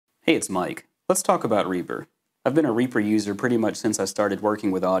Hey, it's Mike. Let's talk about Reaper. I've been a Reaper user pretty much since I started working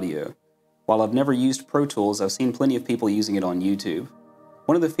with audio. While I've never used Pro Tools, I've seen plenty of people using it on YouTube.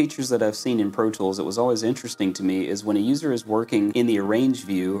 One of the features that I've seen in Pro Tools that was always interesting to me is when a user is working in the Arrange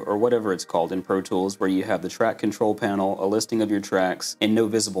view, or whatever it's called in Pro Tools, where you have the track control panel, a listing of your tracks, and no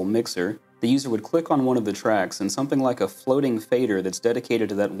visible mixer, the user would click on one of the tracks and something like a floating fader that's dedicated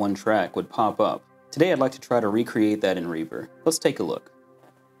to that one track would pop up. Today I'd like to try to recreate that in Reaper. Let's take a look.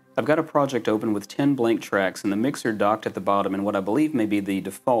 I've got a project open with 10 blank tracks and the mixer docked at the bottom in what I believe may be the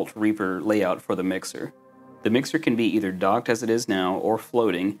default Reaper layout for the mixer. The mixer can be either docked as it is now or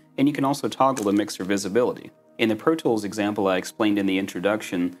floating, and you can also toggle the mixer visibility. In the Pro Tools example I explained in the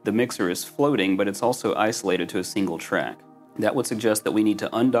introduction, the mixer is floating, but it's also isolated to a single track. That would suggest that we need to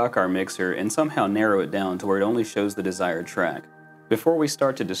undock our mixer and somehow narrow it down to where it only shows the desired track. Before we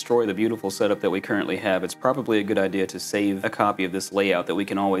start to destroy the beautiful setup that we currently have, it's probably a good idea to save a copy of this layout that we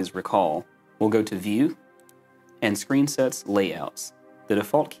can always recall. We'll go to View, and Screensets Layouts. The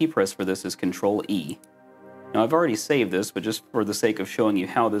default key press for this is Control-E. Now I've already saved this, but just for the sake of showing you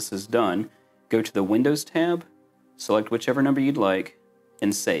how this is done, go to the Windows tab, select whichever number you'd like,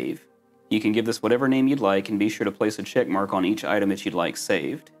 and save. You can give this whatever name you'd like, and be sure to place a check mark on each item that you'd like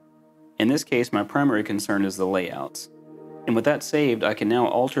saved. In this case, my primary concern is the layouts. And with that saved, I can now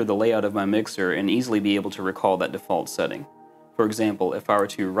alter the layout of my mixer and easily be able to recall that default setting. For example, if I were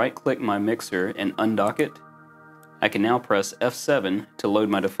to right-click my mixer and undock it, I can now press F7 to load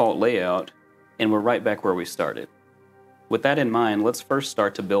my default layout, and we're right back where we started. With that in mind, let's first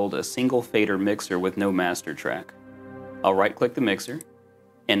start to build a single fader mixer with no master track. I'll right-click the mixer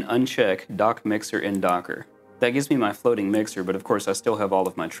and uncheck Dock Mixer in Docker. That gives me my floating mixer, but of course I still have all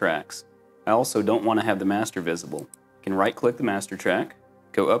of my tracks. I also don't want to have the master visible. I can right-click the master track,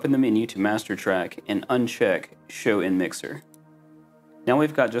 go up in the menu to master track, and uncheck Show in Mixer. Now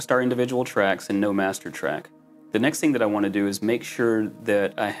we've got just our individual tracks and no master track. The next thing that I want to do is make sure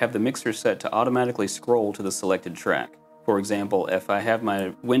that I have the mixer set to automatically scroll to the selected track. For example, if I have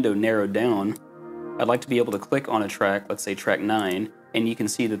my window narrowed down, I'd like to be able to click on a track, let's say track 9, and you can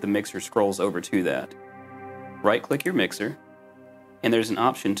see that the mixer scrolls over to that. Right-click your mixer, and there's an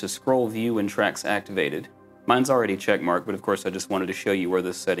option to scroll view when tracks activated. Mine's already checkmarked, but of course I just wanted to show you where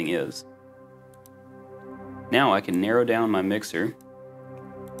this setting is. Now I can narrow down my mixer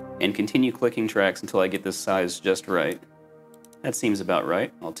and continue clicking tracks until I get this size just right. That seems about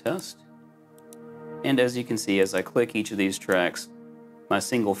right. I'll test. And as you can see, as I click each of these tracks, my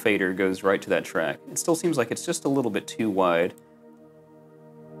single fader goes right to that track. It still seems like it's just a little bit too wide.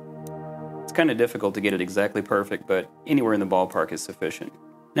 It's kind of difficult to get it exactly perfect, but anywhere in the ballpark is sufficient.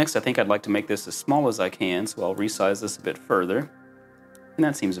 Next, I think I'd like to make this as small as I can, so I'll resize this a bit further, and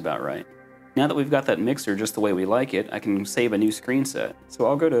that seems about right. Now that we've got that mixer just the way we like it, I can save a new screen set. So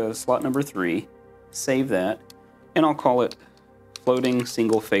I'll go to slot number 3, save that, and I'll call it Floating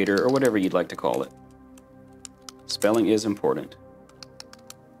Single Fader, or whatever you'd like to call it. Spelling is important.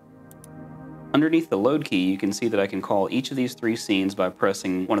 Underneath the load key, you can see that I can call each of these 3 scenes by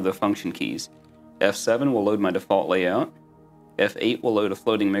pressing one of the function keys. F7 will load my default layout, F8 will load a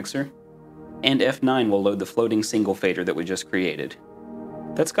floating mixer, and F9 will load the floating single fader that we just created.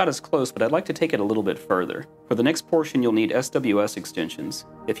 That's got us close, but I'd like to take it a little bit further. For the next portion, you'll need SWS extensions.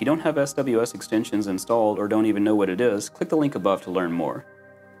 If you don't have SWS extensions installed or don't even know what it is, click the link above to learn more.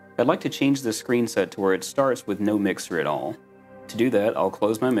 I'd like to change this screen set to where it starts with no mixer at all. To do that, I'll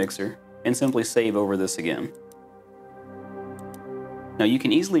close my mixer and simply save over this again. Now you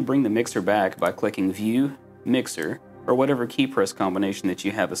can easily bring the mixer back by clicking View, Mixer, or whatever key press combination that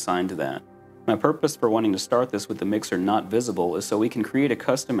you have assigned to that. My purpose for wanting to start this with the mixer not visible is so we can create a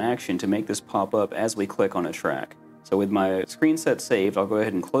custom action to make this pop up as we click on a track. So with my screen set saved, I'll go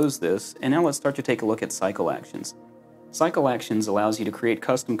ahead and close this, and now let's start to take a look at cycle actions. Cycle actions allows you to create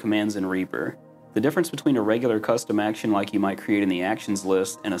custom commands in Reaper. The difference between a regular custom action like you might create in the actions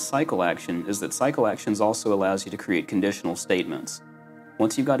list and a cycle action is that cycle actions also allows you to create conditional statements.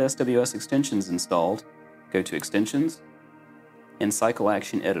 Once you've got SWS extensions installed, go to Extensions and Cycle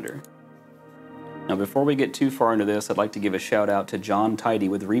Action Editor. Now before we get too far into this, I'd like to give a shout out to John Tidy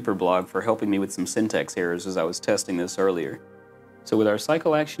with Reaper Blog for helping me with some syntax errors as I was testing this earlier. So with our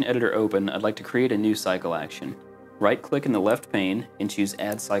Cycle Action Editor open, I'd like to create a new cycle action. Right-click in the left pane and choose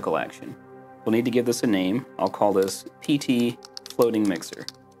Add Cycle Action. We'll need to give this a name. I'll call this PT Floating Mixer.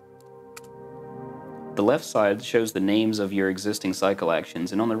 The left side shows the names of your existing cycle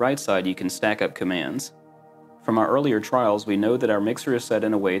actions, and on the right side you can stack up commands. From our earlier trials, we know that our mixer is set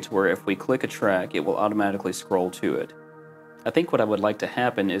in a way to where if we click a track, it will automatically scroll to it. I think what I would like to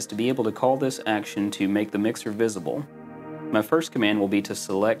happen is to be able to call this action to make the mixer visible, My first command will be to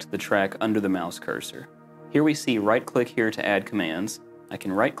select the track under the mouse cursor. Here we see right click here to add commands. I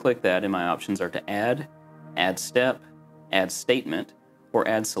can right click that and my options are to add step, add statement, or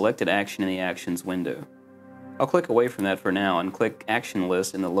add selected action in the actions window. I'll click away from that for now and click action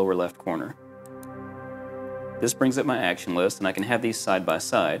list in the lower left corner. This brings up my action list and I can have these side by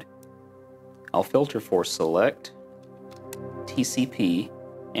side. I'll filter for select, TCP,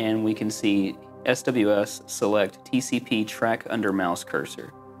 and we can see SWS select TCP track under mouse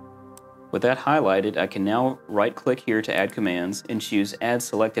cursor. With that highlighted, I can now right click here to add commands and choose add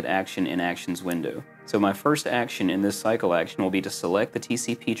selected action in actions window. So my first action in this cycle action will be to select the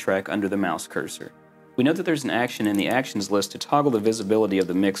TCP track under the mouse cursor. We know that there's an action in the actions list to toggle the visibility of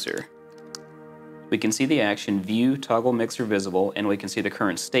the mixer. We can see the action view toggle mixer visible and we can see the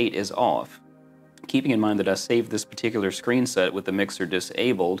current state is off. Keeping in mind that I saved this particular screen set with the mixer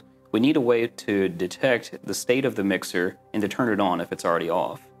disabled, we need a way to detect the state of the mixer and to turn it on if it's already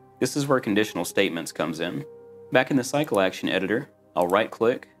off. This is where conditional statements comes in. Back in the cycle action editor, I'll right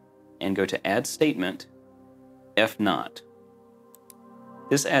click and go to add statement, F not.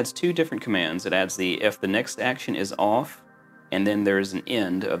 This adds two different commands. It adds the if the next action is off, and then there's an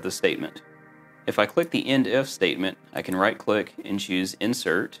end of the statement. If I click the end if statement, I can right click and choose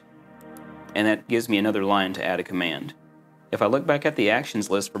insert, and that gives me another line to add a command. If I look back at the actions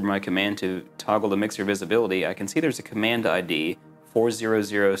list for my command to toggle the mixer visibility, I can see there's a command ID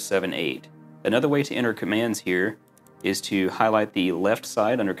 40078. Another way to enter commands here is to highlight the left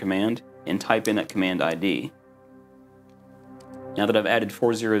side under command and type in that command ID. Now that I've added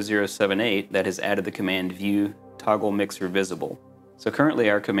 40078, that has added the command view toggle mixer visible. So currently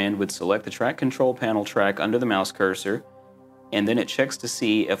our command would select the track control panel track under the mouse cursor, and then it checks to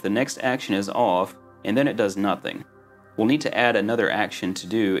see if the next action is off, and then it does nothing. We'll need to add another action to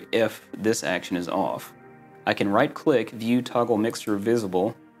do if this action is off. I can right click view toggle mixer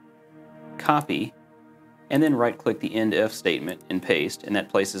visible, copy, and then right click the end if statement and paste, and that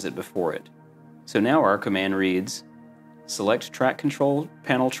places it before it. So now our command reads select track control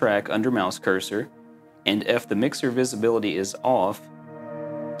panel track under mouse cursor, and if the mixer visibility is off,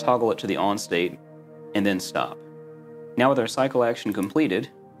 toggle it to the on state and then stop. Now with our cycle action completed,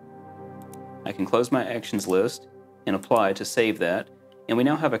 I can close my actions list and apply to save that, and we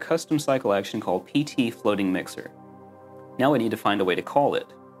now have a custom cycle action called PT floating mixer. Now we need to find a way to call it.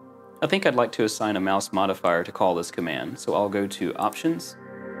 I think I'd like to assign a mouse modifier to call this command, so I'll go to Options,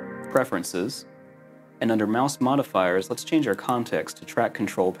 Preferences, and under Mouse Modifiers, let's change our context to Track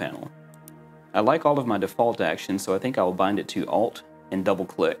Control Panel. I like all of my default actions, so I think I'll bind it to Alt and double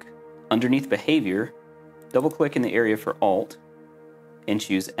click. Underneath Behavior, double click in the area for Alt and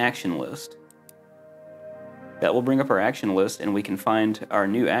choose Action List. That will bring up our action list and we can find our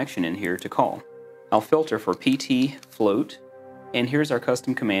new action in here to call. I'll filter for PT float, and here's our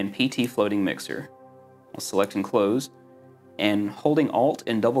custom command PT floating mixer. I'll select and close, and holding Alt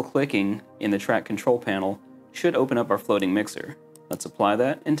and double clicking in the track control panel should open up our floating mixer. Let's apply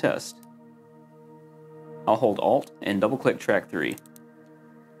that and test. I'll hold Alt and double click track 3,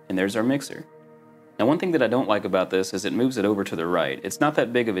 and there's our mixer. Now one thing that I don't like about this is it moves it over to the right. It's not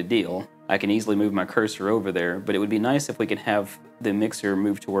that big of a deal. I can easily move my cursor over there, but it would be nice if we could have the mixer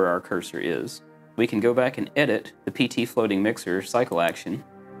move to where our cursor is. We can go back and edit the PT floating mixer cycle action,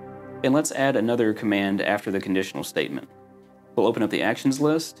 and let's add another command after the conditional statement. We'll open up the actions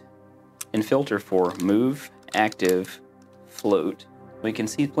list and filter for move, active, float. We can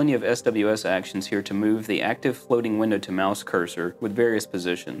see plenty of SWS actions here to move the active floating window to mouse cursor with various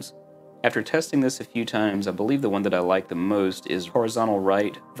positions. After testing this a few times, I believe the one that I like the most is horizontal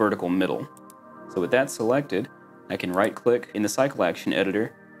right, vertical middle. So with that selected, I can right click in the cycle action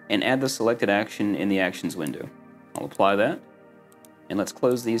editor and add the selected action in the actions window. I'll apply that, and let's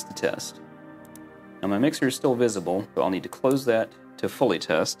close these to test. Now my mixer is still visible, but I'll need to close that to fully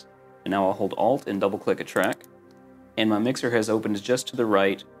test, and now I'll hold Alt and double click a track, and my mixer has opened just to the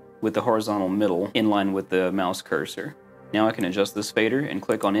right with the horizontal middle in line with the mouse cursor. Now I can adjust this fader and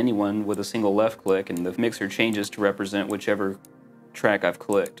click on any one with a single left click, and the mixer changes to represent whichever track I've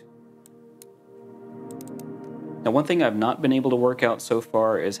clicked. Now one thing I've not been able to work out so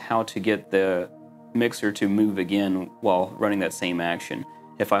far is how to get the mixer to move again while running that same action.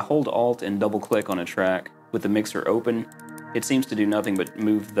 If I hold Alt and double click on a track with the mixer open, it seems to do nothing but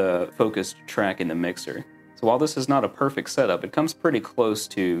move the focused track in the mixer. So while this is not a perfect setup, it comes pretty close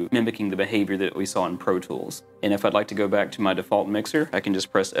to mimicking the behavior that we saw in Pro Tools. And if I'd like to go back to my default mixer, I can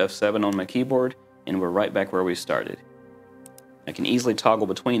just press F7 on my keyboard, and we're right back where we started. I can easily toggle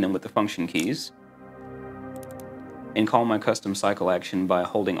between them with the function keys, and call my custom cycle action by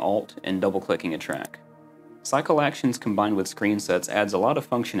holding Alt and double clicking a track. Cycle actions combined with Screensets adds a lot of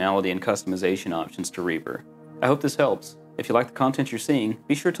functionality and customization options to Reaper. I hope this helps. If you like the content you're seeing,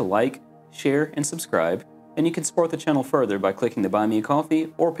 be sure to like, share, and subscribe, and you can support the channel further by clicking the Buy Me a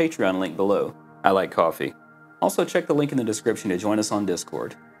Coffee or Patreon link below. I like coffee. Also check the link in the description to join us on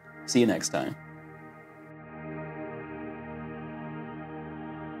Discord. See you next time.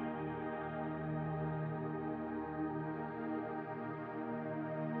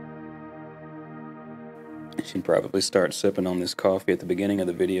 I should probably start sipping on this coffee at the beginning of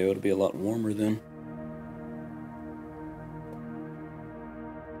the video. It'll be a lot warmer then.